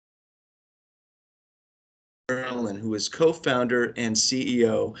Allen, who is co-founder and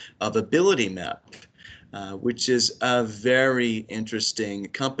CEO of AbilityMap, which is a very interesting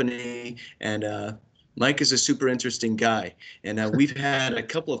company. And Mike is a super interesting guy. And we've had a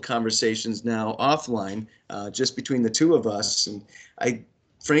couple of conversations now offline, just between the two of us. And I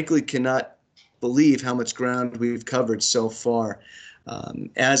frankly cannot believe how much ground we've covered so far.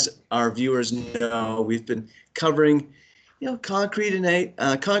 As our viewers know, we've been covering, concrete and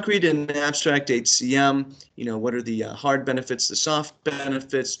abstract HCM. What are the hard benefits, the soft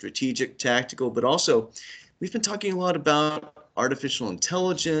benefits, strategic, tactical, but also we've been talking a lot about artificial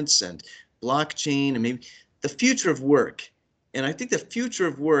intelligence and blockchain and maybe the future of work. And I think the future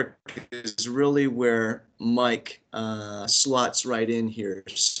of work is really where Mike slots right in here.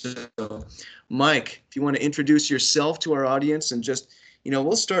 So, Mike, if you want to introduce yourself to our audience and just,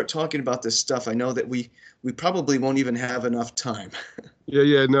 we'll start talking about this stuff. I know that we probably won't even have enough time.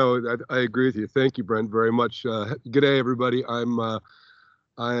 No, I agree with you. Thank you, Brent, very much. Good day, everybody. I am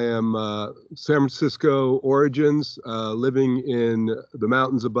San Francisco origins, living in the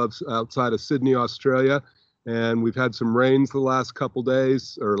mountains outside of Sydney, Australia. And we've had some rains the last couple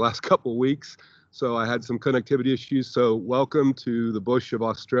days or last couple weeks. So I had some connectivity issues. So welcome to the bush of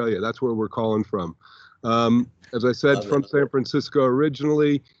Australia. That's where we're calling from. As I said, from San Francisco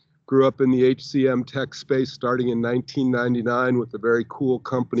originally, grew up in the HCM tech space starting in 1999 with a very cool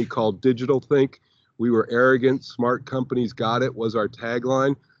company called Digital Think. We were arrogant, smart companies got it was our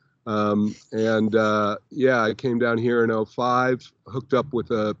tagline. I came down here in 2005, hooked up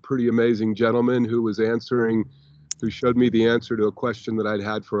with a pretty amazing gentleman who showed me the answer to a question that I'd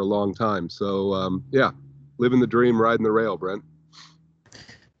had for a long time. So, living the dream, riding the rail, Brent.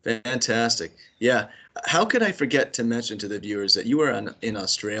 Fantastic. Yeah. How could I forget to mention to the viewers that you are in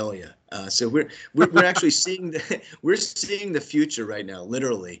Australia? So we're actually seeing the future right now,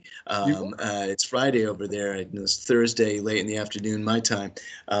 literally. It's Friday over there. It's Thursday late in the afternoon, my time.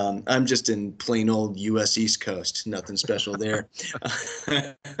 I'm just in plain old U.S. East Coast. Nothing special there. It's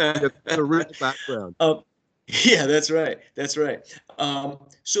a real background. Yeah, that's right. That's right.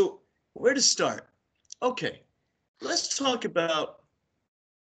 So where to start? Okay, let's talk about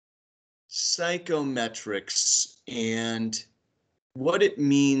psychometrics and what it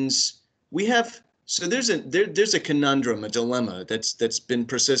means. There's a conundrum, a dilemma that's been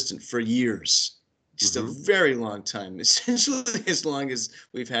persistent for years, just a very long time, essentially as long as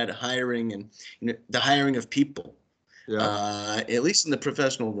we've had hiring and the hiring of people, at least in the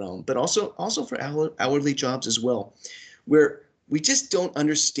professional realm, but also for hourly jobs as well, where we just don't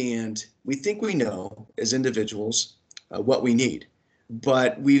understand. We think we know as individuals what we need.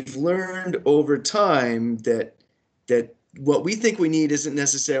 But we've learned over time that what we think we need isn't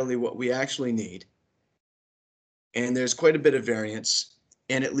necessarily what we actually need. And there's quite a bit of variance,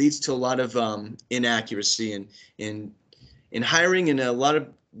 and it leads to a lot of inaccuracy in hiring and a lot of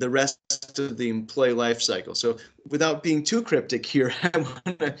the rest of the employee life cycle. So without being too cryptic here, I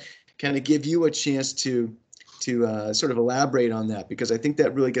want to kind of give you a chance to sort of elaborate on that, because I think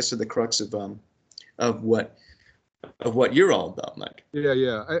that really gets to the crux of what you're all about, Mike.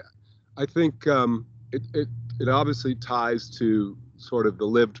 I think it obviously ties to sort of the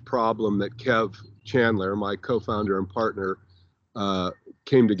lived problem that Kev Chandler, my co-founder and partner,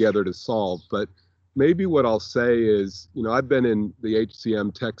 came together to solve. But maybe what I'll say is, I've been in the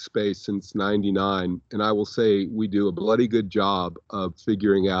HCM tech space since '99, and I will say we do a bloody good job of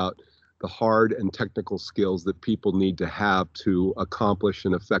figuring out the hard and technical skills that people need to have to accomplish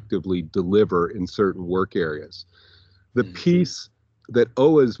and effectively deliver in certain work areas. The piece that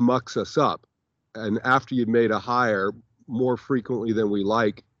always mucks us up, and after you've made a hire more frequently than we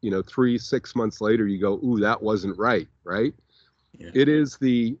like, 3-6 months later, you go, ooh, that wasn't right? Yeah. It is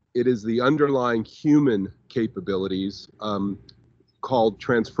the underlying human capabilities called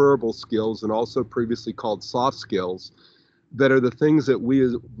transferable skills, and also previously called soft skills, that are the things that we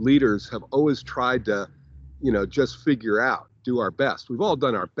as leaders have always tried to, just figure out, do our best. We've all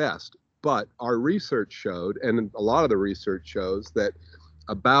done our best. But our research showed, and a lot of the research shows, that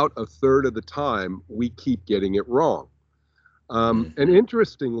about a third of the time we keep getting it wrong. And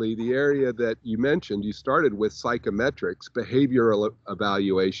interestingly, the area that you mentioned, you started with psychometrics, behavioral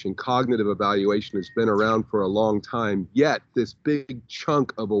evaluation, cognitive evaluation has been around for a long time, yet this big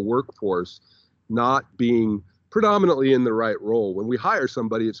chunk of a workforce not being predominantly in the right role. When we hire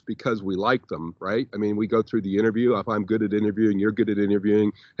somebody, it's because we like them, right? I mean, we go through the interview. If I'm good at interviewing, you're good at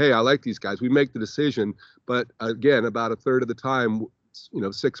interviewing. Hey, I like these guys. We make the decision. But again, about a third of the time,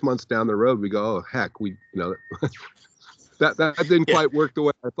 6 months down the road, we go, oh, heck, that didn't quite work the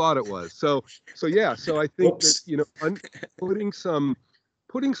way I thought it was. So I think that,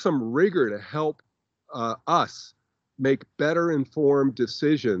 putting some rigor to help us make better informed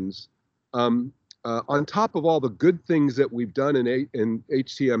decisions on top of all the good things that we've done in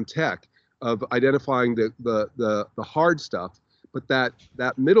HCM tech of identifying the hard stuff. But that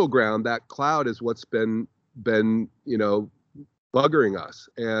middle ground, that cloud, is what's been buggering us,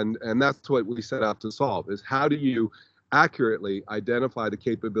 and that's what we set out to solve. Is how do you accurately identify the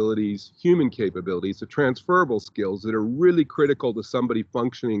capabilities, human capabilities, the transferable skills that are really critical to somebody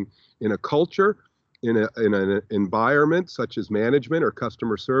functioning in a culture, in an environment such as management or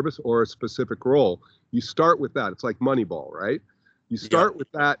customer service or a specific role. You start with that. It's like Moneyball, right? You start with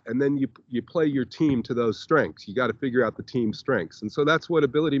that, and then you play your team to those strengths. You got to figure out the team strengths, and so that's what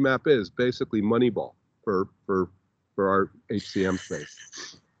Ability Map is, basically Moneyball for our HCM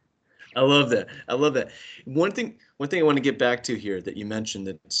space. I love that. I love that. One thing I want to get back to here that you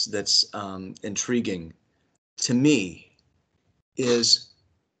mentioned that's intriguing to me is,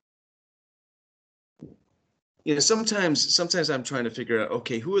 sometimes I'm trying to figure out,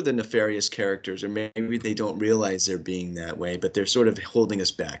 okay, who are the nefarious characters, or maybe they don't realize they're being that way, but they're sort of holding us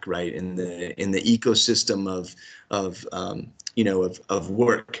back, right? In the ecosystem of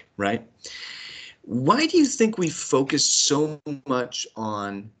work, right? Why do you think we focus so much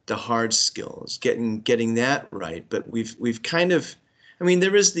on the hard skills, getting that right? But we've kind of,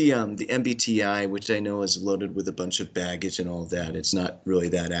 there is the MBTI, which I know is loaded with a bunch of baggage and all of that. It's not really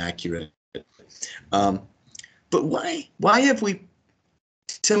that accurate. But why have we,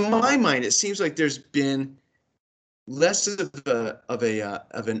 to my mind, it seems like there's been less of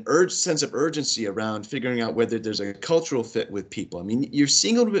an sense of urgency around figuring out whether there's a cultural fit with people. You're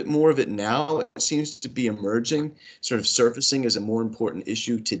seeing a little bit more of it now. It seems to be emerging, sort of surfacing as a more important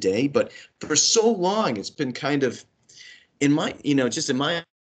issue today. But for so long, it's been kind of, in my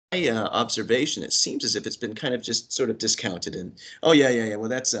observation, it seems as if it's been kind of just sort of discounted and, oh yeah. Well,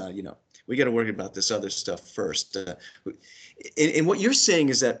 that's we got to worry about this other stuff first. And what you're saying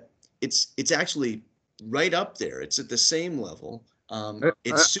is that it's actually right up there. It's at the same level.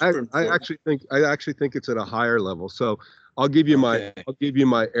 It's super important. I actually think it's at a higher level. So I'll give you my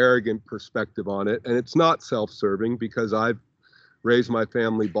arrogant perspective on it, and it's not self-serving because I've raised my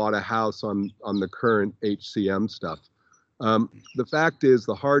family, bought a house on the current HCM stuff. The fact is,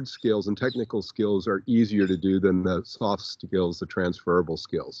 the hard skills and technical skills are easier to do than the soft skills, the transferable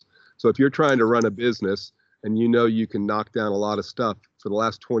skills. So if you're trying to run a business and you can knock down a lot of stuff for the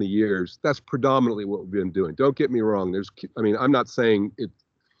last 20 years, that's predominantly what we've been doing. Don't get me wrong. I'm not saying it.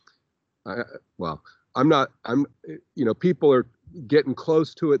 People are getting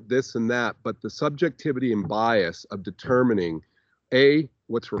close to it, this and that, but the subjectivity and bias of determining A,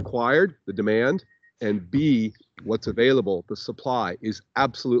 what's required, the demand, and B, what's available, the supply, is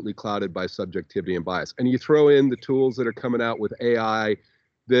absolutely clouded by subjectivity and bias. And you throw in the tools that are coming out with AI,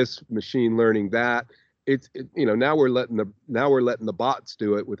 this, machine learning, that. Now we're letting the bots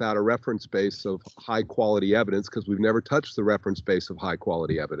do it without a reference base of high quality evidence, because we've never touched the reference base of high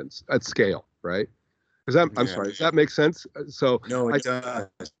quality evidence at scale, right? Sorry, does that make sense? So no, it does.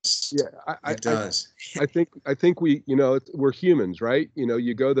 Yeah, it does. I think we're humans, right?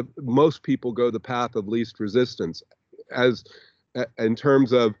 Most people go the path of least resistance, in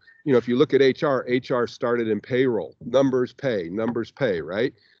terms of, if you look at HR started in payroll, numbers pay,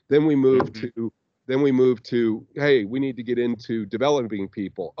 right? Then we move to, hey, we need to get into developing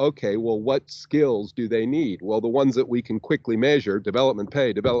people. Okay, well, what skills do they need? Well, the ones that we can quickly measure, development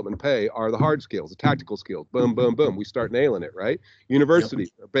pay, are the hard skills, the tactical skills. Boom, boom, boom. We start nailing it, right?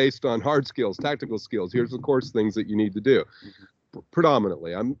 Universities are based on hard skills, tactical skills. Here's the course things that you need to do.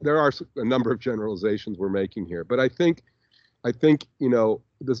 Predominantly, there are a number of generalizations we're making here, but I think, so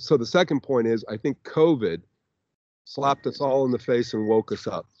the second point is, I think COVID slapped us all in the face and woke us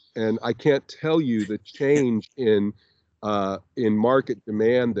up. And I can't tell you the change in market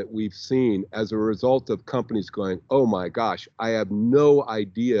demand that we've seen as a result of companies going, oh my gosh, I have no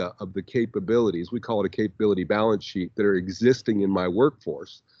idea of the capabilities, we call it a capability balance sheet, that are existing in my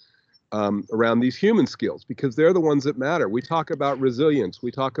workforce around these human skills, because they're the ones that matter. We talk about resilience,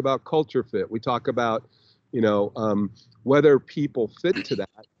 we talk about culture fit, we talk about, whether people fit to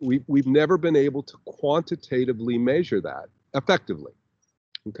that. We've never been able to quantitatively measure that effectively.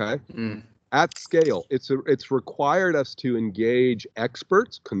 Okay. At scale, it's required us to engage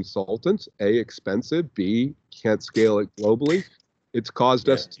experts, consultants. A, expensive. B, can't scale it globally. It's caused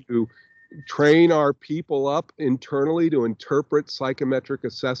us to train our people up internally to interpret psychometric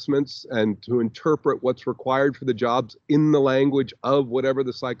assessments and to interpret what's required for the jobs in the language of whatever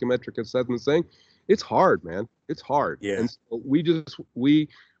the psychometric assessment is saying. It's hard, man. It's hard. Yeah. And so we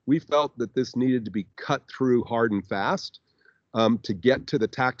felt that this needed to be cut through hard and fast. to get to the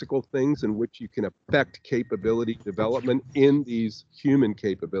tactical things in which you can affect capability development in these human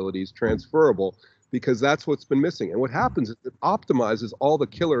capabilities transferable, because that's what's been missing. And what happens is it optimizes all the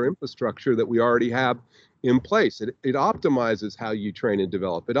killer infrastructure that we already have in place. It optimizes how you train and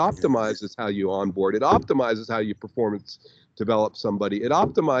develop. It optimizes how you onboard. It optimizes how you performance develop somebody. It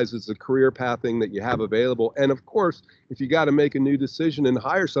optimizes the career pathing that you have available. And of course, if you got to make a new decision and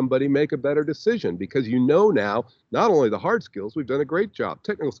hire somebody, make a better decision, because you know now, not only the hard skills, we've done a great job,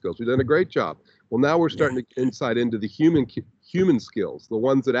 technical skills, we've done a great job. Well, now we're starting to get insight into the human skills, the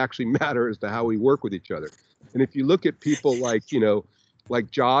ones that actually matter as to how we work with each other. And if you look at people like,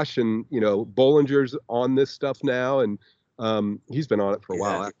 like Josh and, Bollinger's on this stuff now, and he's been on it for a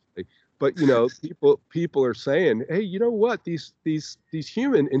while, actually. But, people are saying, hey, you know what? These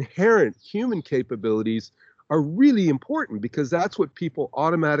inherent human capabilities are really important, because that's what people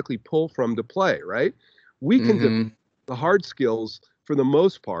automatically pull from to play, right? We can develop the hard skills for the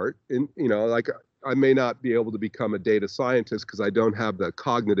most part. And, like, I may not be able to become a data scientist because I don't have the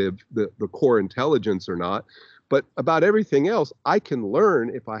cognitive, the core intelligence or not. But about everything else, I can learn,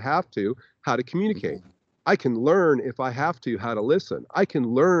 if I have to, how to communicate. I can learn, if I have to, how to listen. I can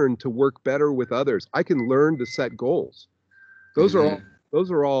learn to work better with others. I can learn to set goals. Those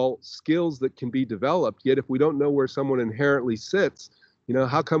are all skills that can be developed. Yet if we don't know where someone inherently sits,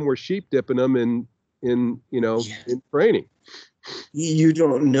 how come we're sheep dipping them in training? You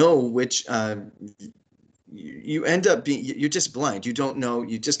don't know which you end up being, you're just blind. You don't know.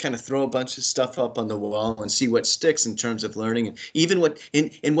 You just kind of throw a bunch of stuff up on the wall and see what sticks in terms of learning, and even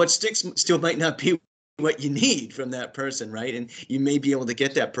what sticks still might not be what you need from that person, right? And you may be able to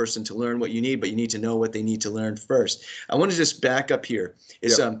get that person to learn what you need, but you need to know what they need to learn first. I want to just back up here.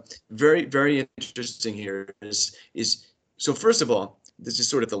 It's very, very interesting here is so first of all, this is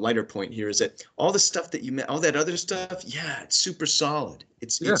sort of the lighter point here, is that all the stuff that you met, all that other stuff, yeah, it's super solid.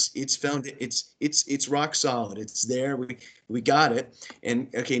 It's found, it's rock solid. It's there. We got it. And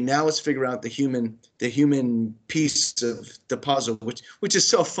okay, now let's figure out the human piece of the puzzle, which is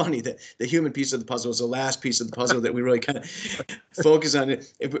so funny that the human piece of the puzzle is the last piece of the puzzle that we really kind of focus on.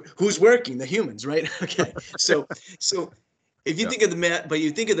 Who's working? The humans, right? Okay, so. If you think of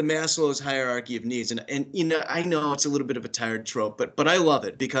the Maslow's hierarchy of needs, and I know it's a little bit of a tired trope, but I love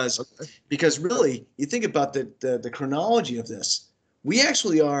it because really you think about the chronology of this, we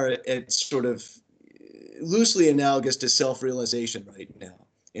actually are at sort of loosely analogous to self-realization right now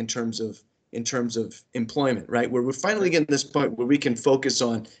in terms of employment, right? Where we're finally getting to this point where we can focus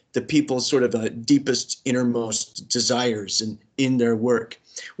on the people's sort of deepest, innermost desires in their work.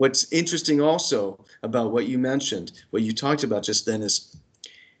 What's interesting also about what you mentioned, what you talked about just then is,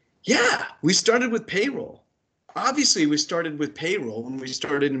 we started with payroll. Obviously, we started with payroll when we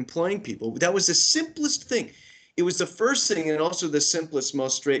started employing people. That was the simplest thing. It was the first thing, and also the simplest,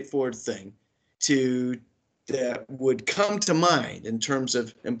 most straightforward thing that would come to mind in terms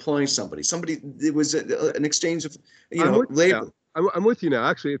of employing somebody. It was an exchange of labor. I'm with you now.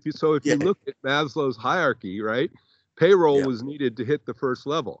 Actually, if you look at Maslow's hierarchy, right, payroll was needed to hit the first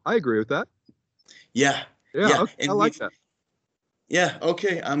level. I agree with that. Yeah. Okay, I like that. Yeah.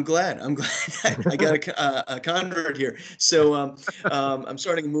 Okay. I'm glad. I got a convert here. So I'm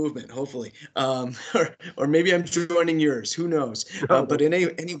starting a movement, hopefully, or maybe I'm joining yours. Who knows? But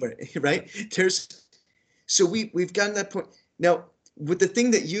anyway, right? So we've gotten that point now with the thing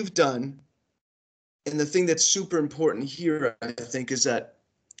that you've done, and the thing that's super important here, I think, is that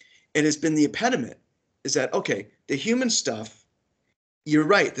it has been the impediment. Is that okay? The human stuff, you're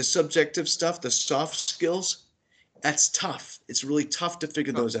right. The subjective stuff, the soft skills, that's tough. It's really tough to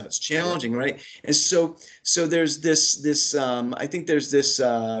figure those out. It's challenging, right? And so there's this I think there's this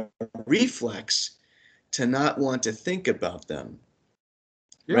reflex to not want to think about them.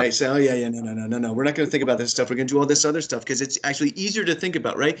 Right. So, no. We're not going to think about this stuff. We're going to do all this other stuff because it's actually easier to think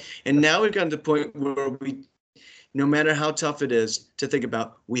about, right? And now we've gotten to the point where no matter how tough it is to think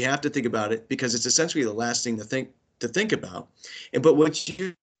about, we have to think about it because it's essentially the last thing to think about. But what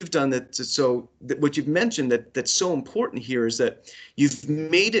you've done what you've mentioned that's so important here is that you've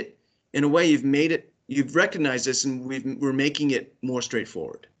made it, in a way, you've recognized this, and we're making it more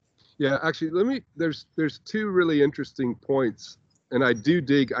straightforward. Yeah, actually, there's two really interesting points. And I do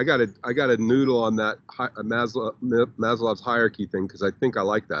dig. I got a noodle on that Maslow's hierarchy thing because I think I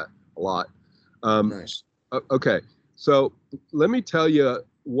like that a lot. Nice. Okay, so let me tell you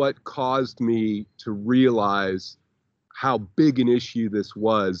what caused me to realize how big an issue this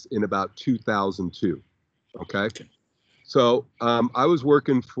was in about 2002. Okay, so I was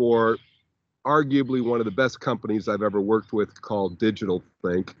working for arguably one of the best companies I've ever worked with called Digital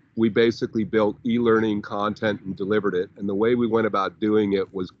Think. we basically built e-learning content and delivered it. And the way we went about doing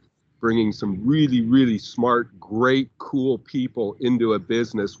it was bringing some really, really smart, great, cool people into a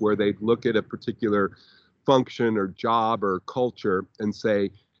business where they'd look at a particular function or job or culture and say,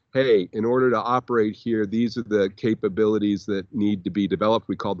 hey, in order to operate here, these are the capabilities that need to be developed.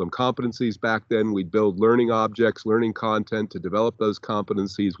 We called them competencies back then. We'd build learning objects, learning content to develop those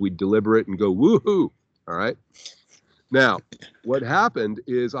competencies. We'd deliver it and go, woohoo, all right? Now, what happened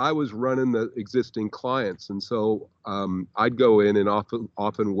is I was running the existing clients, and so I'd go in and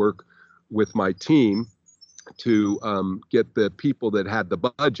often work with my team to get the people that had the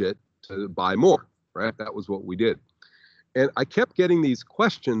budget to buy more, right? That was what we did. And I kept getting these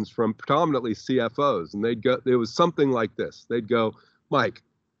questions from predominantly CFOs, and it was something like this. They'd go, Mike,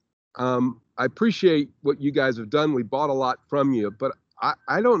 I appreciate what you guys have done. We bought a lot from you, but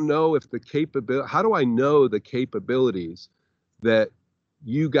I don't know if how do I know the capabilities that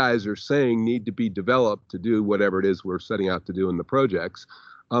you guys are saying need to be developed to do whatever it is we're setting out to do in the projects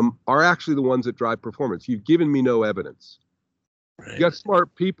are actually the ones that drive performance? You've given me no evidence. Right. You got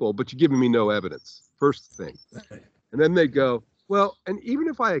smart people, but you've given me no evidence. First thing. Right. And then they go, well, and even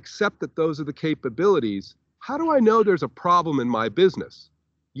if I accept that those are the capabilities, how do I know there's a problem in my business?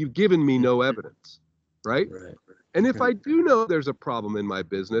 You've given me no evidence, right? Right. And if I do know there's a problem in my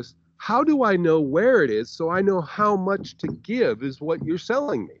business, how do I know where it is so I know how much to give is what you're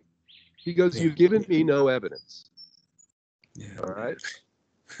selling me? He goes, you've given me no evidence. Yeah. All right.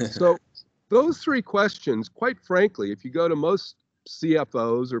 So those three questions, quite frankly, if you go to most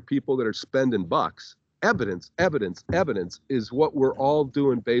CFOs or people that are spending bucks, evidence is what we're all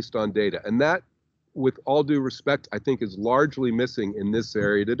doing based on data. And that, with all due respect, I think is largely missing in this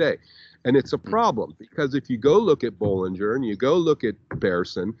area today. And it's a problem because if you go look at Bollinger and you go look at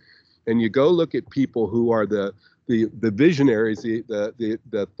Bearson and you go look at people who are the visionaries,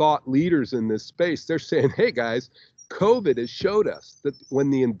 the thought leaders in this space, they're saying, hey guys, COVID has showed us that when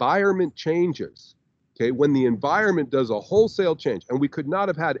the environment changes, okay, when the environment does a wholesale change, and we could not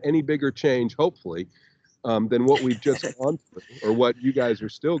have had any bigger change, hopefully, than what we've just gone through, or what you guys are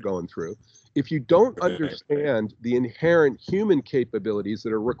still going through. If you don't understand the inherent human capabilities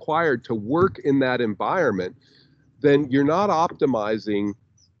that are required to work in that environment, then you're not optimizing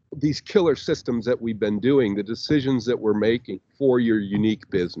these killer systems that we've been doing, the decisions that we're making for your unique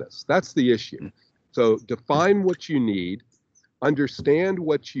business. That's the issue. So define what you need, understand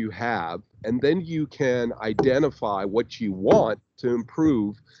what you have, and then you can identify what you want to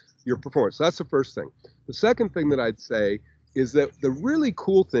improve your performance. That's the first thing. The second thing that I'd say is that the really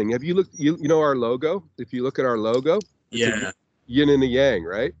cool thing, have you looked, you know our logo? If you look at our logo, it's a yin and a yang,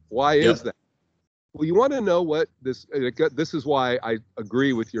 right? Why is that? Well, you want to know what this is why I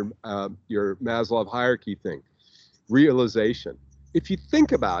agree with your Maslow hierarchy thing, realization. If you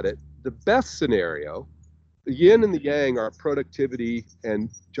think about it, the best scenario, the yin and the yang are productivity and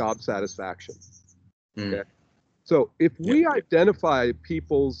job satisfaction. Okay. So if we identify the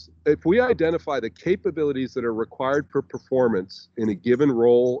capabilities that are required for performance in a given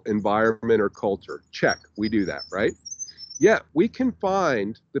role, environment, or culture, check, we do that, right? Yet we can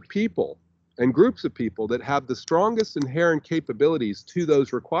find the people and groups of people that have the strongest inherent capabilities to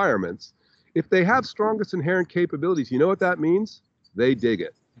those requirements. If they have strongest inherent capabilities, you know what that means? They dig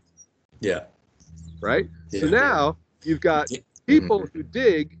it. Yeah. Right? Yeah. So now you've got people who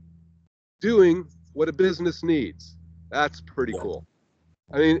dig doing what a business needs. That's pretty cool.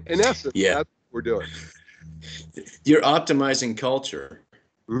 I mean, in essence, that's what we're doing. You're optimizing culture.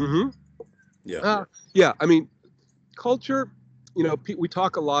 Mm-hmm. Yeah. I mean, culture, you know, we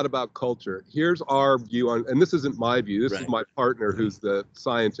talk a lot about culture. Here's our view on, and this isn't my view. This is my partner who's the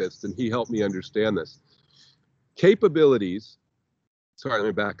scientist, and he helped me understand this. Capabilities, sorry, let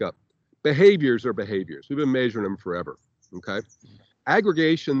me back up. Behaviors are behaviors. We've been measuring them forever, okay?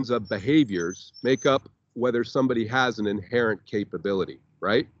 Aggregations of behaviors make up whether somebody has an inherent capability,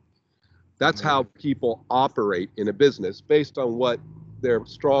 right? That's how people operate in a business based on what their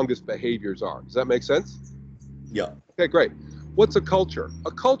strongest behaviors are. Does that make sense? Yeah. Okay, great. What's a culture?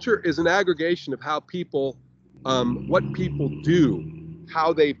 A culture is an aggregation of how people, what people do,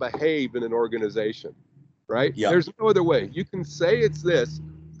 how they behave in an organization, right? Yeah. There's no other way. You can say it's this,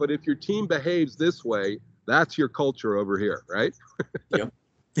 but if your team behaves this way, that's your culture over here, right? Yep.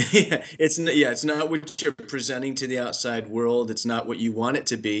 It's not what you're presenting to the outside world. It's not what you want it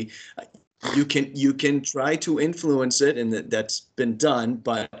to be. You can try to influence it, and that's been done.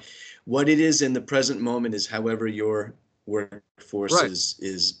 But what it is in the present moment is however your workforce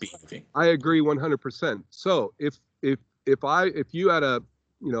is behaving. I agree 100%. So if you had a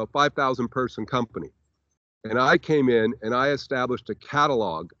 5,000 person company, And I came in and I established a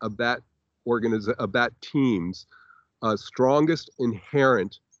catalog of that team's strongest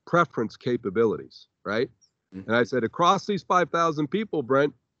inherent preference capabilities, right? And I said, across these 5,000 people,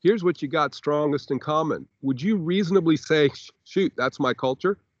 Brent, here's what you got strongest in common. Would you reasonably say, shoot, that's my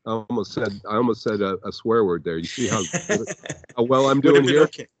culture? I almost said a swear word there. You see how well I'm doing here?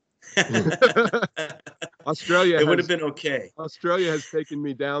 Okay. Australia would have been okay. Australia has taken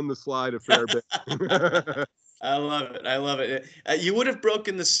me down the slide a fair bit. I love it. I love it. You would have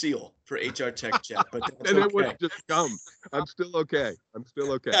broken the seal for HR Tech Chat, but that's and okay. It would have just come. I'm still okay.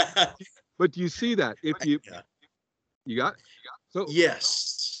 But do you see that? If you got so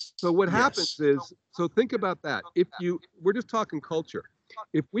yes. So what happens is, so think about that. We're just talking culture.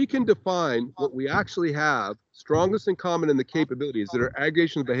 If we can define what we actually have, strongest in common in the capabilities that are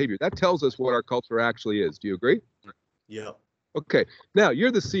aggregations of behavior, that tells us what our culture actually is. Do you agree? Yeah. Okay. Now you're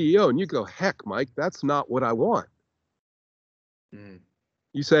the CEO and you go, heck, Mike, that's not what I want.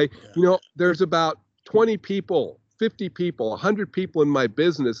 You say, there's about 20 people, 50 people, 100 people in my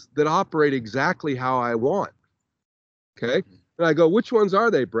business that operate exactly how I want. Okay. And I go, which ones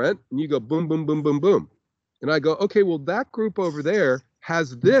are they, Brent? And you go, boom, boom, boom, boom, boom. And I go, okay, well, that group over there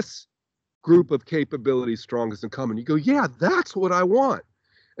has this group of capabilities strongest in common. You go, yeah, that's what I want.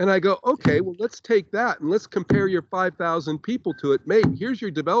 And I go, okay, well, let's take that and let's compare your 5,000 people to it. Mate, here's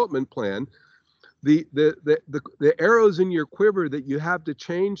your development plan. The arrows in your quiver that you have to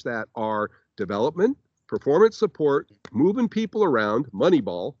change that are development, performance support, moving people around,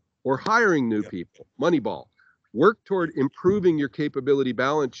 Moneyball, or hiring new people, Moneyball. Work toward improving your capability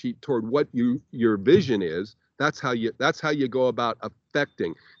balance sheet toward what your vision is. That's how you go about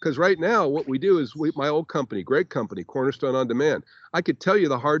affecting. Because right now, what we do is my old company, great company, Cornerstone On Demand. I could tell you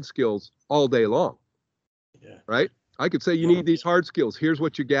the hard skills all day long. Yeah. Right? I could say you need these hard skills. Here's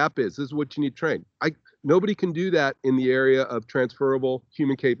what your gap is. This is what you need trained. Nobody can do that in the area of transferable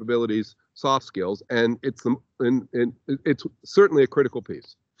human capabilities, soft skills, and it's certainly a critical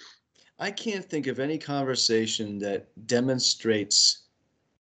piece. I can't think of any conversation that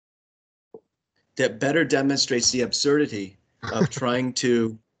better demonstrates the absurdity of trying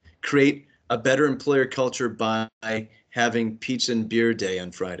to create a better employer culture by having pizza and beer day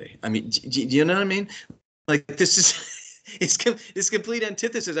on Friday. I mean, do you know what I mean? Like, this is it's complete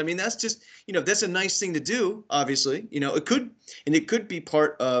antithesis. I mean, that's just, that's a nice thing to do, obviously. It could be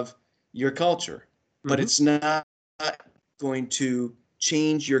part of your culture, but it's not going to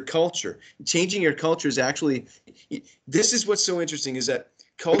change your culture. Changing your culture is actually, this is what's so interesting, is that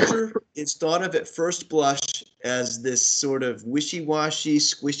culture is thought of at first blush as this sort of wishy-washy,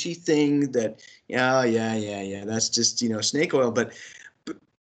 squishy thing that, that's just, snake oil. But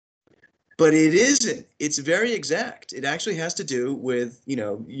it isn't. It's very exact. It actually has to do with,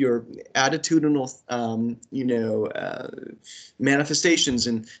 your attitudinal, manifestations.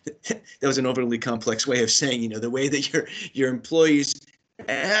 And that was an overly complex way of saying, the way that your employees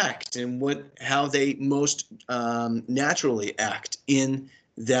act and how they most naturally act in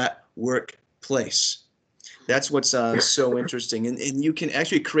that workplace. That's what's so interesting. And you can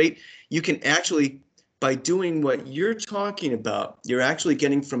actually by doing what you're talking about, you're actually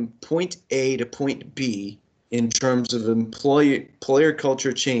getting from point A to point B in terms of employer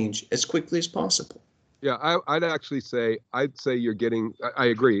culture change as quickly as possible. Yeah, I'd say you're getting, I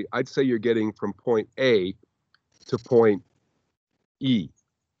agree. I'd say you're getting from point A to point E.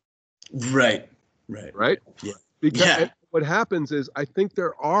 Right. Yeah. Because what happens is, I think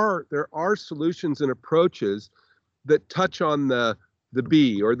there are solutions and approaches that touch on the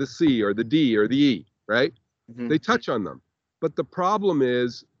B or the C or the D or the E, right? Mm-hmm. They touch on them. But the problem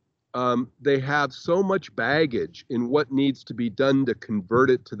is they have so much baggage in what needs to be done to convert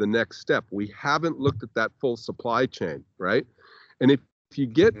it to the next step. We haven't looked at that full supply chain, right? And if you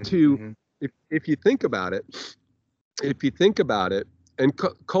get to, if you think about it, and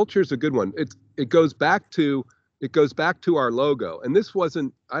culture is a good one. It goes back to our logo. And this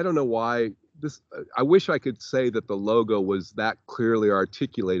wasn't, I don't know why I wish I could say that the logo was that clearly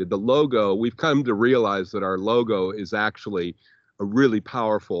articulated. The logo, we've come to realize that our logo is actually a really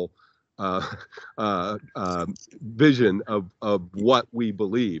powerful vision of what we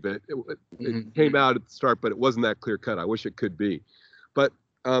believe. It came out at the start, but it wasn't that clear cut. I wish it could be. But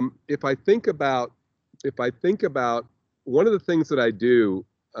if I think about one of the things that I do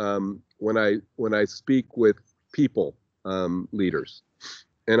when I speak with people, leaders,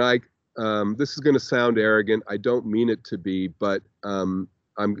 and this is going to sound arrogant. I don't mean it to be, but I'm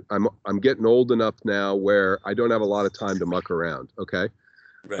getting old enough now where I don't have a lot of time to muck around. Okay.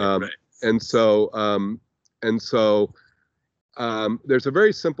 Right. And so there's a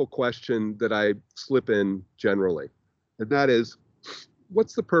very simple question that I slip in generally, and that is,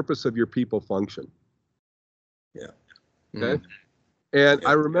 what's the purpose of your people function? Yeah. Okay. Mm. And Yeah.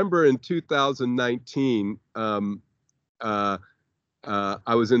 I remember in 2019, I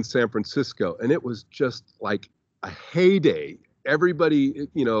was in San Francisco, and it was just like a heyday. Everybody,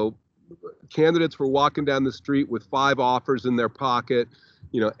 candidates were walking down the street with 5 offers in their pocket.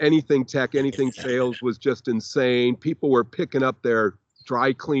 Anything tech, anything sales was just insane. People were picking up their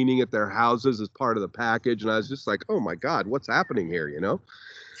dry cleaning at their houses as part of the package. And I was just like, oh my God, what's happening here?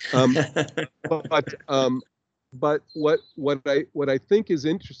 But what I think is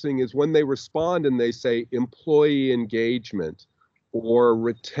interesting is when they respond and they say employee engagement or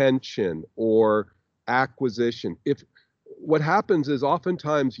retention or acquisition. What happens is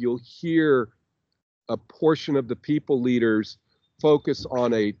oftentimes you'll hear a portion of the people leaders focus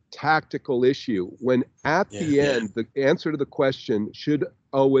on a tactical issue when at the end, the answer to the question should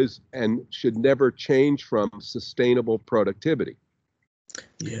always and should never change from sustainable productivity.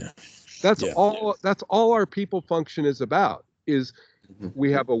 Yeah. That's all our people function is about, is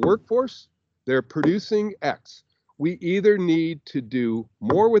we have a workforce, they're producing X. We either need to do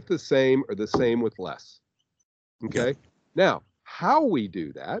more with the same or the same with less. Okay. Yeah. Now, how we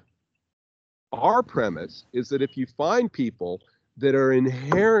do that, our premise is that if you find people that are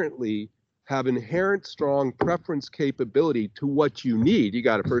have inherent strong preference capability to what you need, you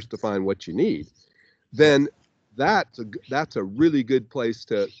got to first define what you need, then that's a really good place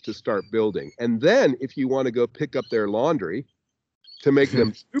to start building. And then if you want to go pick up their laundry to make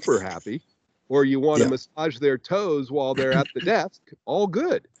them super happy, or you want to massage their toes while they're at the desk, all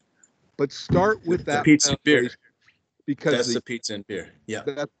good. But start with that pizza and beer, because that's the pizza and beer. Yeah,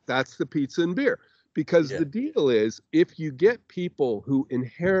 that's the pizza and beer. Because the deal is, if you get people who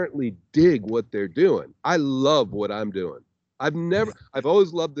inherently dig what they're doing, I love what I'm doing. I've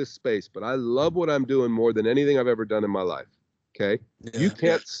always loved this space, but I love what I'm doing more than anything I've ever done in my life. Okay. Yeah. You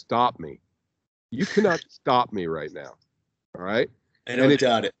can't stop me. You cannot stop me right now. All right. I don't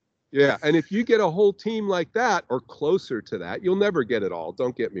doubt it. Yeah. And if you get a whole team like that or closer to that, you'll never get it all.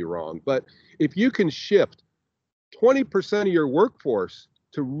 Don't get me wrong. But if you can shift 20% of your workforce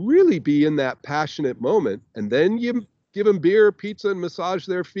to really be in that passionate moment, and then you give them beer, pizza, and massage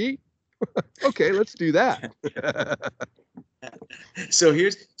their feet. Okay, let's do that. So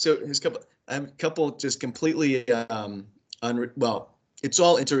here's a couple just completely well, it's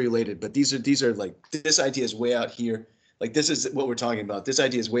all interrelated, but these are like, this idea is way out here. Like, this is what we're talking about. This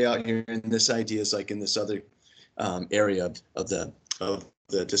idea is way out here, and this idea is like in this other area of the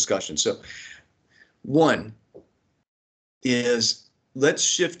discussion. So one is, let's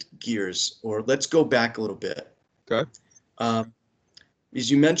shift gears, or let's go back a little bit. Okay. As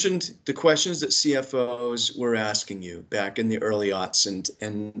you mentioned, the questions that CFOs were asking you back in the early aughts,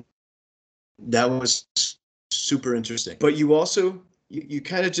 and that was super interesting. But you also, you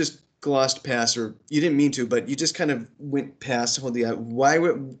kind of just glossed past, or you didn't mean to, but you just kind of went past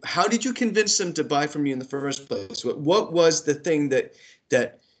how did you convince them to buy from you in the first place? What was the thing that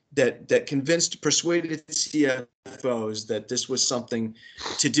persuaded CFOs that this was something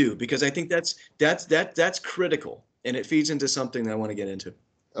to do? Because I think that's critical, and it feeds into something that I want to get into.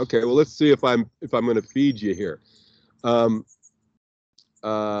 Okay, well, let's see if I'm going to feed you here.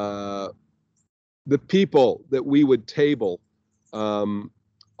 The people that we would table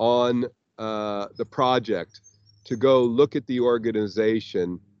on the project to go look at the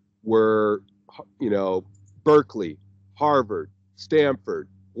organization were, Berkeley, Harvard, Stanford,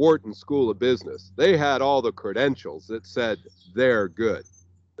 Wharton School of Business. They had all the credentials that said they're good,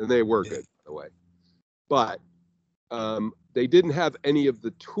 and they were good, by the way. But they didn't have any of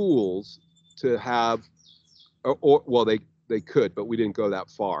the tools to have, well, they could, but we didn't go that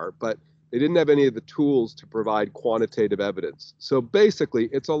far. But they didn't have any of the tools to provide quantitative evidence. So basically,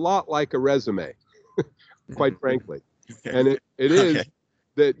 it's a lot like a resume, quite frankly. And it is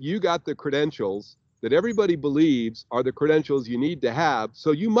that you got the credentials that everybody believes are the credentials you need to have,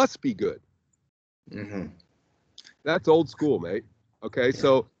 so you must be good. Mm-hmm. That's old school, mate. Okay,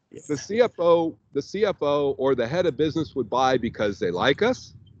 so the CFO or the head of business would buy because they like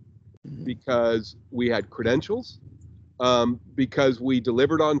us, because we had credentials, because we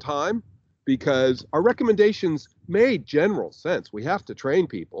delivered on time, because our recommendations made general sense. We have to train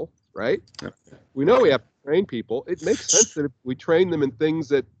people, right? We know we have to train people. It makes sense that if we train them in things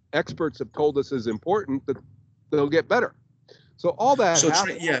that experts have told us is important, that they'll get better. So all that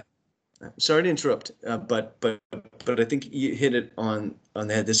happens. Yeah. Sorry to interrupt, but I think you hit it on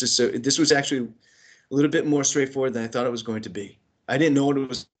the head. This was actually a little bit more straightforward than I thought it was going to be. I didn't know what it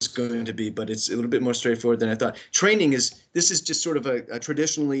was going to be, but it's a little bit more straightforward than I thought. This is just sort of a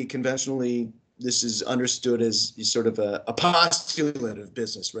traditionally, conventionally, this is understood as sort of a postulate of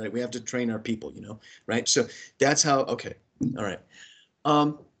business, right? We have to train our people, right? So that's how, okay, all right.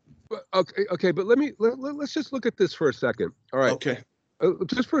 Okay, but let's just look at this for a second. All right. Okay.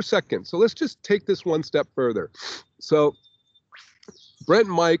 Just for a second. So let's just take this one step further. So Brent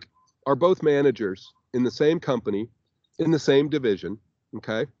and Mike are both managers in the same company, in the same division,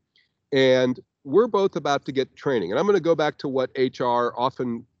 okay? And we're both about to get training. And I'm going to go back to what HR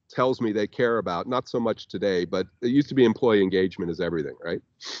often tells me they care about, not so much today, but it used to be employee engagement is everything, right?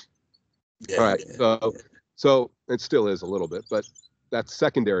 Yeah, all right. So it still is a little bit, but that's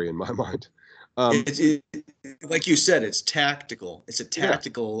secondary in my mind. Like you said, it's tactical. It's a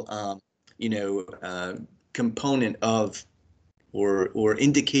tactical, component of or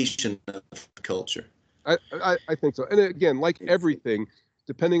indication of culture. I think so. And again, like everything,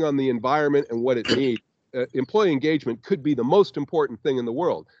 depending on the environment and what it needs, employee engagement could be the most important thing in the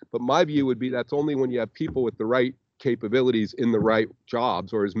world. But my view would be that's only when you have people with the right capabilities in the right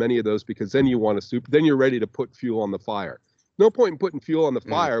jobs, or as many of those, because then you want to then you're ready to put fuel on the fire. No point in putting fuel on the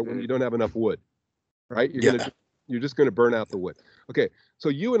fire when you don't have enough wood, right? You're just going to burn out the wood. Okay, so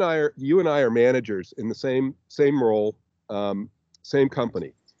you and I are managers in the same role, same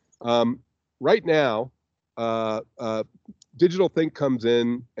company. Right now, Digital Think comes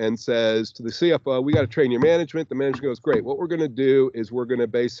in and says to the CFO, we got to train your management. The manager goes, great. What we're going to do is we're going to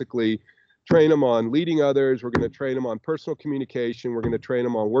basically train them on leading others. We're going to train them on personal communication. We're going to train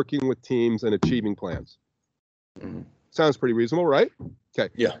them on working with teams and achieving plans. Mm-hmm. Sounds pretty reasonable, right?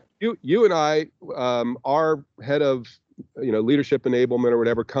 Okay. Yeah. You and I, our head of leadership enablement or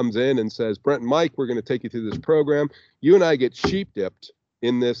whatever comes in and says, Brent and Mike, we're going to take you through this program. You and I get sheep dipped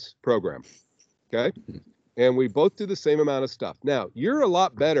in this program. Okay. And we both do the same amount of stuff. Now, you're a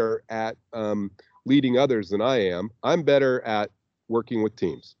lot better at leading others than I am. I'm better at working with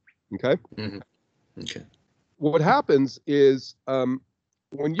teams. Okay. Mm-hmm. Okay. What happens is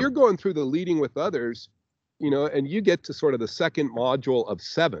when you're going through the leading with others, and you get to sort of the second module of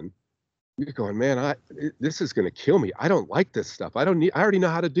 7, you're going, man, this is going to kill me. I don't like this stuff. I already know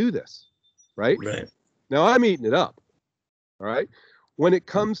how to do this. Right. Right. Now I'm eating it up. All right. When it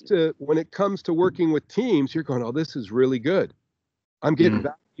comes to working with teams, you're going, oh, this is really good. I'm getting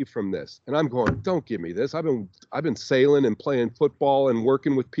value from this. And I'm going, don't give me this. I've been sailing and playing football and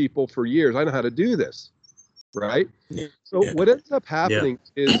working with people for years. I know how to do this. Right. Yeah. So what ends up happening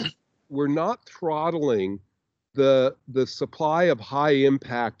is we're not throttling the supply of high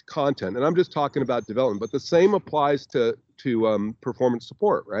impact content. And I'm just talking about development, but the same applies to performance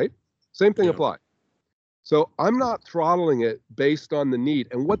support, right? Same thing applies. So I'm not throttling it based on the need.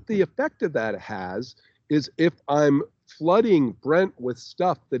 And what the effect of that has is if I'm flooding Brent with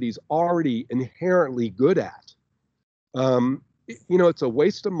stuff that he's already inherently good at, it's a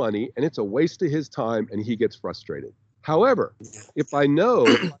waste of money and it's a waste of his time and he gets frustrated. However, if I know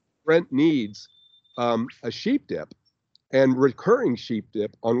Brent needs a sheep dip and recurring sheep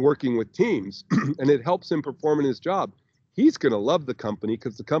dip on working with teams and it helps him perform in his job, he's going to love the company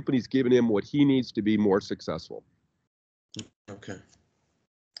because the company's giving him what he needs to be more successful. Okay.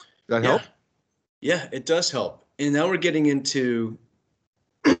 That help? Yeah, it does help. And now we're getting into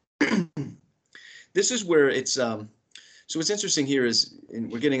this is where it's so what's interesting here is,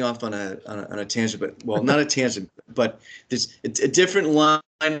 and we're getting off on a tangent, but well, not a tangent, but there's a different line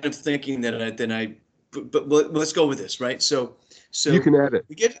of thinking but let's go with this, right? So you can add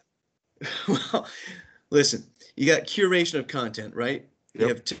it. Well, listen, you got curation of content, right? You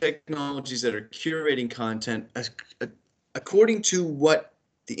have technologies that are curating content according to what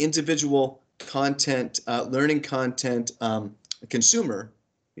the individual content, learning content consumer,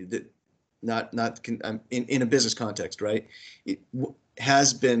 not in a business context, right?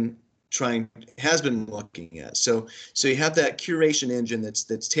 Has been looking at. So you have that curation engine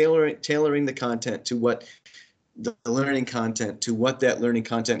that's tailoring the content to what the learning content to what that learning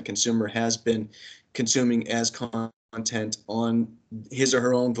content consumer has been consuming as content on his or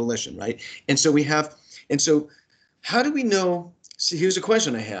her own volition, right? And so how do we know? So here's a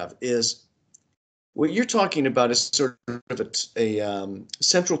question I have is, what you're talking about is sort of a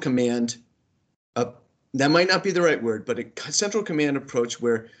central command. That might not be the right word, but a central command approach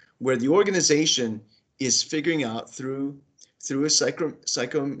where the organization is figuring out through a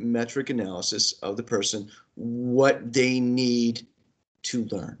psychometric analysis of the person what they need to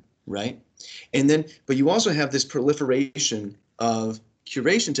learn, right? And then, but you also have this proliferation of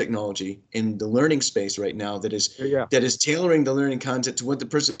curation technology in the learning space right now that is tailoring the learning content to what the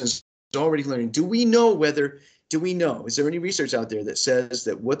person is already learning. Do we know whether do we know? Is there any research out there that says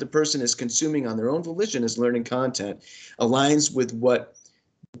that what the person is consuming on their own volition as learning content aligns with what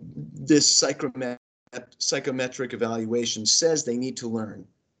this psychometric evaluation says they need to learn?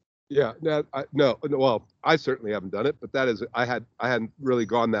 Yeah, no, well, I certainly haven't done it, but that is, I hadn't really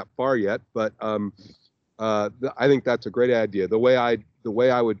gone that far yet, but I think that's a great idea. The way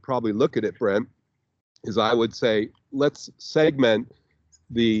I would probably look at it, Brent, is I would say, let's segment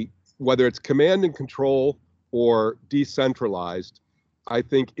whether it's command and control or decentralized. I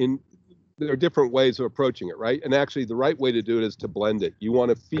think there are different ways of approaching it, right? And actually the right way to do it is to blend it. You want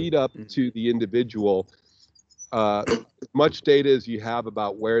to feed up to the individual as much data as you have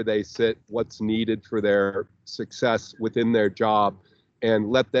about where they sit, what's needed for their success within their job, and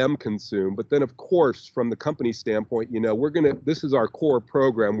let them consume. But then, of course, from the company standpoint, this is our core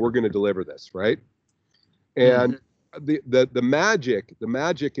program. We're going to deliver this, right? And the magic,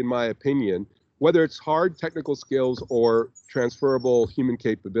 in my opinion, whether it's hard technical skills or transferable human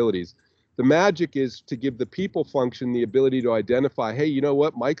capabilities, the magic is to give the people function the ability to identify, hey, you know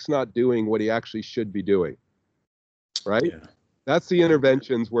what? Mike's not doing what he actually should be doing. Right? Yeah. That's the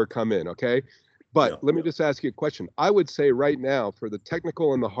interventions where come in, okay? But let me just ask you a question. I would say right now, for the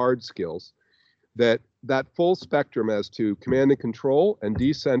technical and the hard skills, that full spectrum as to command and control and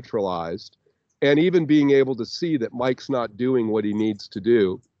decentralized, and even being able to see that Mike's not doing what he needs to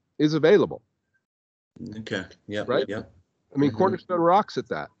do, is available. Okay. Yeah. Right? Yeah. I mean, Cornerstone rocks at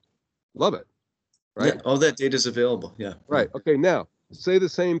that. Love it. Right? Yeah. All that data is available. Yeah. Right. Okay. Now, say the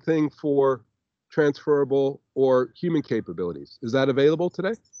same thing for transferable or human capabilities. Is that available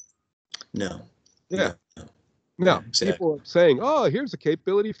today? No. Yeah. No. No. Yeah, exactly. People are saying, oh, here's a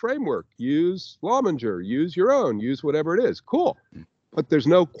capability framework. Use Lominger, use your own, use whatever it is. Cool. But there's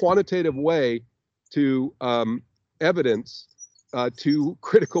no quantitative way to evidence two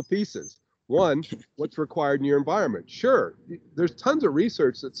critical pieces. One, what's required in your environment. Sure, there's tons of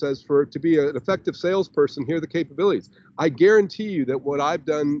research that says to be an effective salesperson, here are the capabilities. I guarantee you that what I've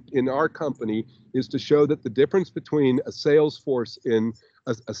done in our company is to show that the difference between a sales force in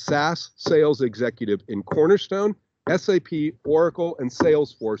a SaaS sales executive in Cornerstone, SAP, Oracle, and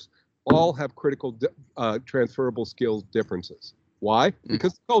Salesforce all have critical transferable skills differences. Why?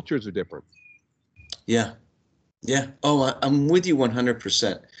 Because the cultures are different. Yeah. Yeah. Oh, I'm with you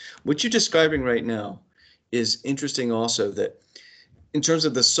 100%. What you're describing right now is interesting also, that in terms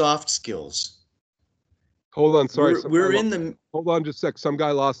of the soft skills. Hold on. Sorry. Hold on just a sec. Some guy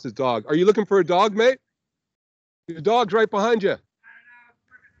lost his dog. Are you looking for a dog, mate? Your dog's right behind you.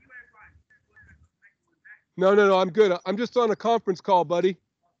 No. I'm good. I'm just on a conference call, buddy.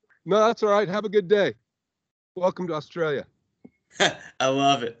 No, that's all right. Have a good day. Welcome to Australia. I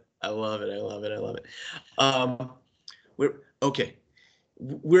love it.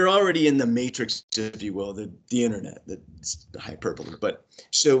 We're already in the matrix, if you will, the internet. That's hyperbole, but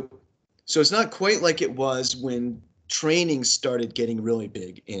so it's not quite like it was when training started getting really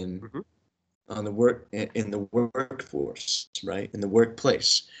big in the workforce, right, in the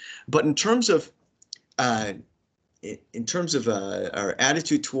workplace. But in terms of our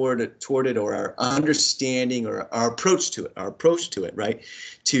attitude toward it, or our understanding, or our approach to it, right,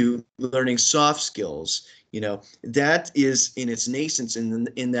 to learning soft skills, that is in its nascence,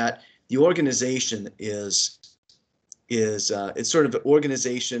 in that the organization is it's sort of an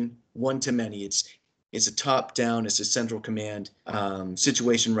organization one to many. It's a top down, it's a central command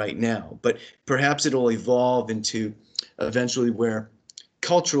situation right now, but perhaps it'll evolve into eventually where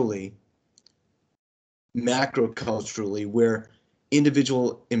culturally, macro culturally, where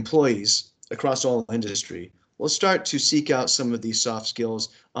individual employees across all industry will start to seek out some of these soft skills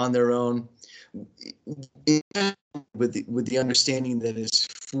on their own, with the understanding that it's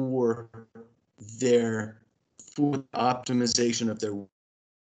for the optimization of their.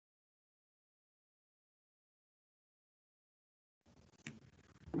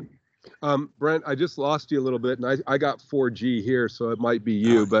 Brent, I just lost you a little bit, and I got 4G here, so it might be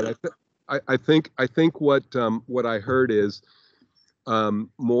you. But I think what I heard is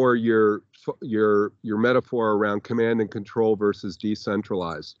more your metaphor around command and control versus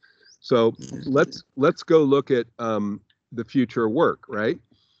decentralized. So let's go look at the future of work, right?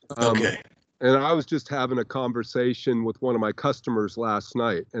 Okay. And I was just having a conversation with one of my customers last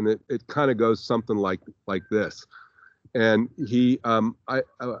night, and it kind of goes something like this. And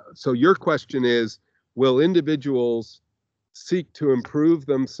so your question is, will individuals seek to improve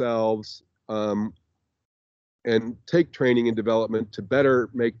themselves and take training and development to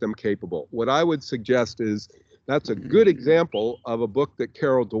better make them capable? What I would suggest is that's a good example of a book that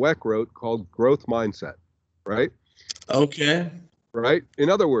Carol Dweck wrote called Growth Mindset, right? Okay. Right? In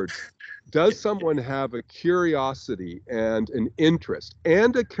other words, does someone have a curiosity and an interest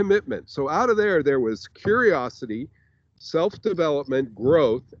and a commitment? So out of there was curiosity, self-development,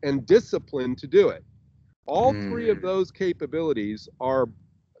 growth, and discipline to do it. All three of those capabilities are,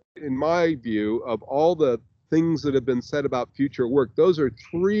 in my view, of all the things that have been said about future work, those are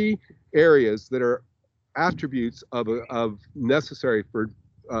three areas that are attributes of necessary for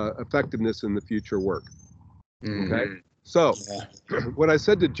effectiveness in the future work. Okay. So what I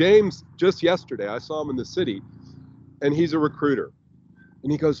said to James just yesterday, I saw him in the city, and he's a recruiter,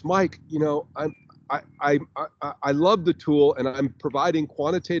 and he goes, Mike, you know, I love the tool, and I'm providing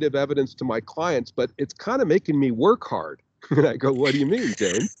quantitative evidence to my clients, but it's kind of making me work hard. And I go, what do you mean,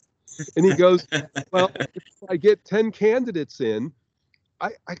 James? And he goes, well, if I get 10 candidates in,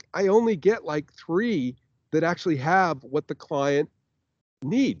 I only get like 3 that actually have what the client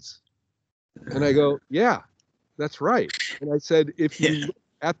needs. And I go, yeah, that's right. And I said, if you look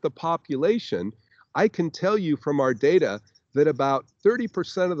at the population, I can tell you from our data that about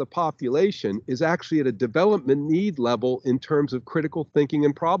 30% of the population is actually at a development need level in terms of critical thinking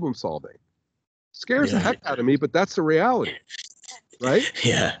and problem solving. Scares the heck out of me, but that's the reality, right?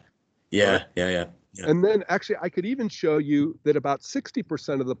 Yeah. And then actually, I could even show you that about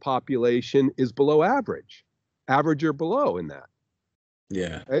 60% of the population is below average or below in that.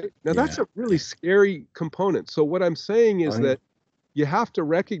 Yeah. Right? Now, that's a really scary component. So what I'm saying is that you have to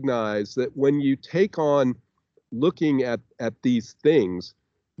recognize that when you take on looking at these things,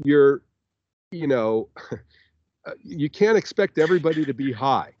 you can't expect everybody to be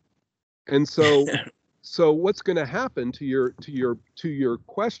high. And so what's going to happen to your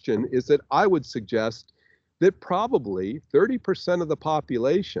question is that I would suggest that probably 30% of the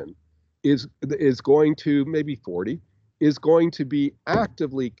population is going to, maybe 40, is going to be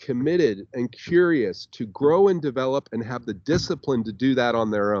actively committed and curious to grow and develop and have the discipline to do that on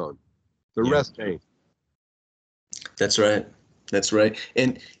their own. The rest ain't. That's right. That's right.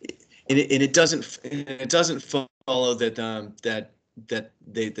 And it doesn't follow that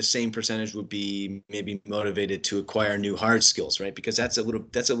the same percentage would be maybe motivated to acquire new hard skills, right? Because that's a little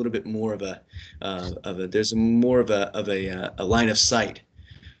bit more of a there's more of a line of sight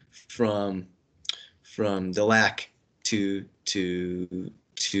from the lack to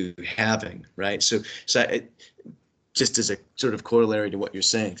having, right? So just as a sort of corollary to what you're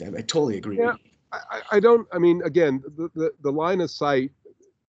saying, I totally agree. Yeah, I mean, again, the line of sight,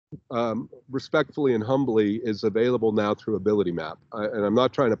 respectfully and humbly, is available now through Ability Map. And I'm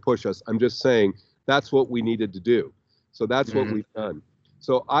not trying to push us. I'm just saying that's what we needed to do. So that's what we've done.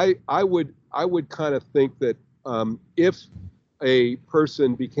 So I would kind of think that if a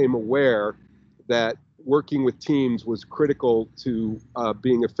person became aware that working with teams was critical to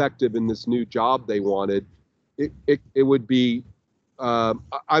being effective in this new job they wanted, it would be,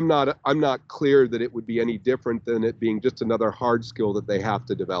 I'm not clear that it would be any different than it being just another hard skill that they have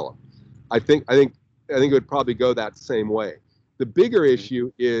to develop. I think it would probably go that same way. The bigger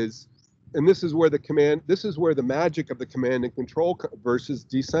issue is, and this is where the magic of the command and control versus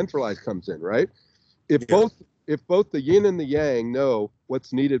decentralized comes in, right? If both the yin and the yang know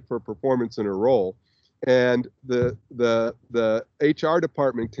what's needed for performance in a role, and the HR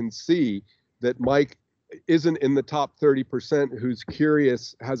department can see that Mike isn't in the top 30% who's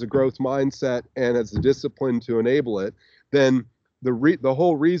curious, has a growth mindset, and has the discipline to enable it, then the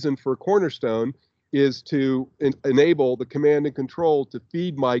whole reason for Cornerstone is to enable the command and control to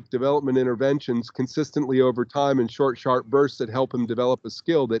feed Mike development interventions consistently over time in short, sharp bursts that help him develop a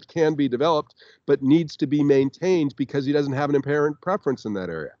skill that can be developed but needs to be maintained because he doesn't have an inherent preference in that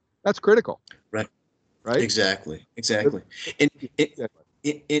area. That's critical. Right. Right. Exactly. And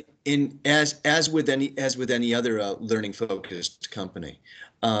as with any other learning focused company,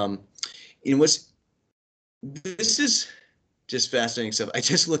 this is just fascinating stuff. I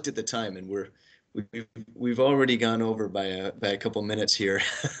just looked at the time, and we've already gone over by a couple minutes here.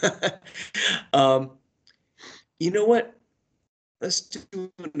 You know what? Let's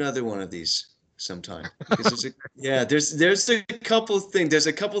do another one of these sometime. There's a couple things. There's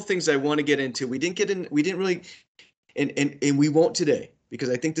a couple things I want to get into. We didn't really, and we won't today, because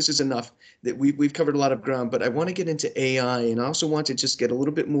I think this is enough that we've covered a lot of ground. But I want to get into AI, and I also want to just get a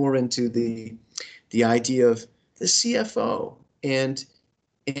little bit more into the idea of the CFO and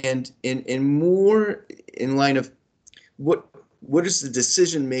more in line of what is the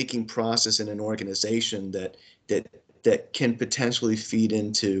decision-making process in an organization that can potentially feed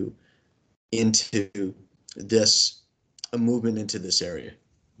into this, a movement into this area.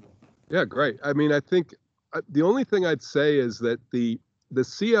 Yeah, great. I mean, I think the only thing I'd say is that the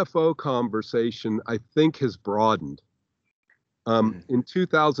CFO conversation, I think, has broadened. In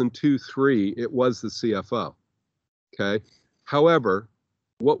 2002-3, it was the CFO. Okay. However,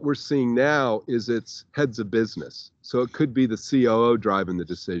 what we're seeing now is it's heads of business. So it could be the COO driving the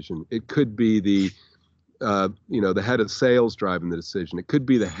decision. It could be the the head of sales driving the decision. It could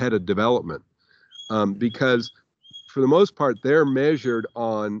be the head of development, because for the most part, they're measured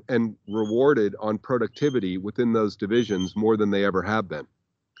on and rewarded on productivity within those divisions more than they ever have been,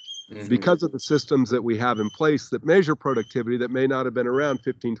 because of the systems that we have in place that measure productivity that may not have been around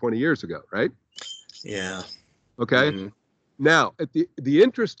 15, 20 years ago, right? Yeah. Okay. Now, the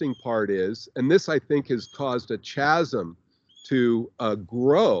interesting part is, and this I think has caused a chasm to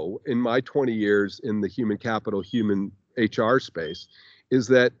grow in my 20 years in the human capital, human HR space, is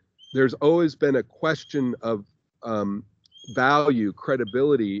that there's always been a question of value,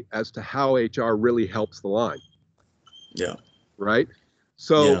 credibility as to how HR really helps the line. Yeah. Right.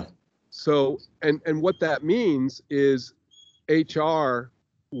 So, and what that means is HR,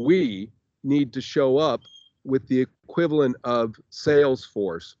 we need to show up with the equivalent of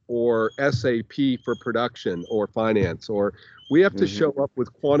Salesforce or SAP for production or finance, or we have to show up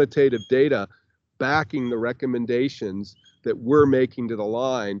with quantitative data backing the recommendations that we're making to the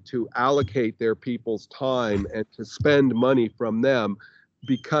line to allocate their people's time and to spend money from them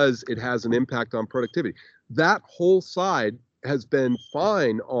because it has an impact on productivity. That whole side has been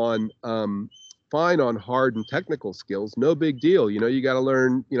fine on hard and technical skills. No big deal. You got to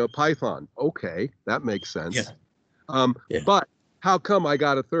learn, Python. Okay, that makes sense. Yeah. But how come I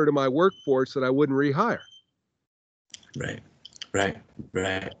got a third of my workforce that I wouldn't rehire? Right.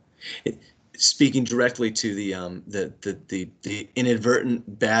 Speaking directly to the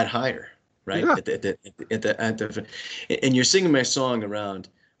inadvertent bad hire, right? Yeah. And you're singing my song around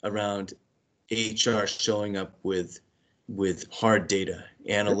HR showing up with hard data,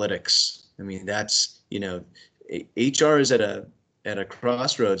 analytics. I mean, that's, HR is at a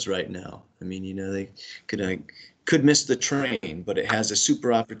crossroads right now. I mean, they could miss the train, but it has a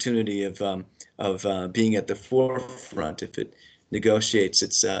super opportunity of being at the forefront if it negotiates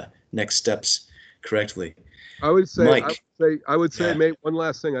its next steps correctly. I would say, Mike, yeah. Mate, one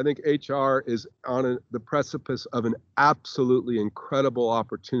last thing. I think HR is on the precipice of an absolutely incredible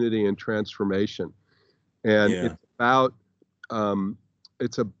opportunity and transformation, and yeah.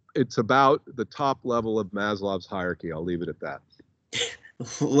 It's about the top level of Maslow's hierarchy. I'll leave it at that.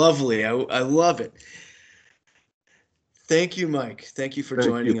 Lovely. I love it. Thank you, Mike. Thank you for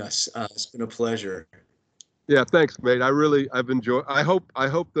joining us. It's been a pleasure. Yeah, thanks, mate. I've enjoyed. I hope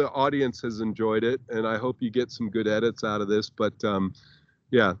the audience has enjoyed it, and I hope you get some good edits out of this. But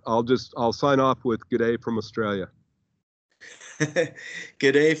yeah, I'll sign off with good day from Australia. Good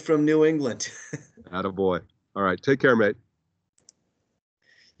day from New England. Attaboy. All right, take care, mate.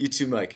 You too, Mike.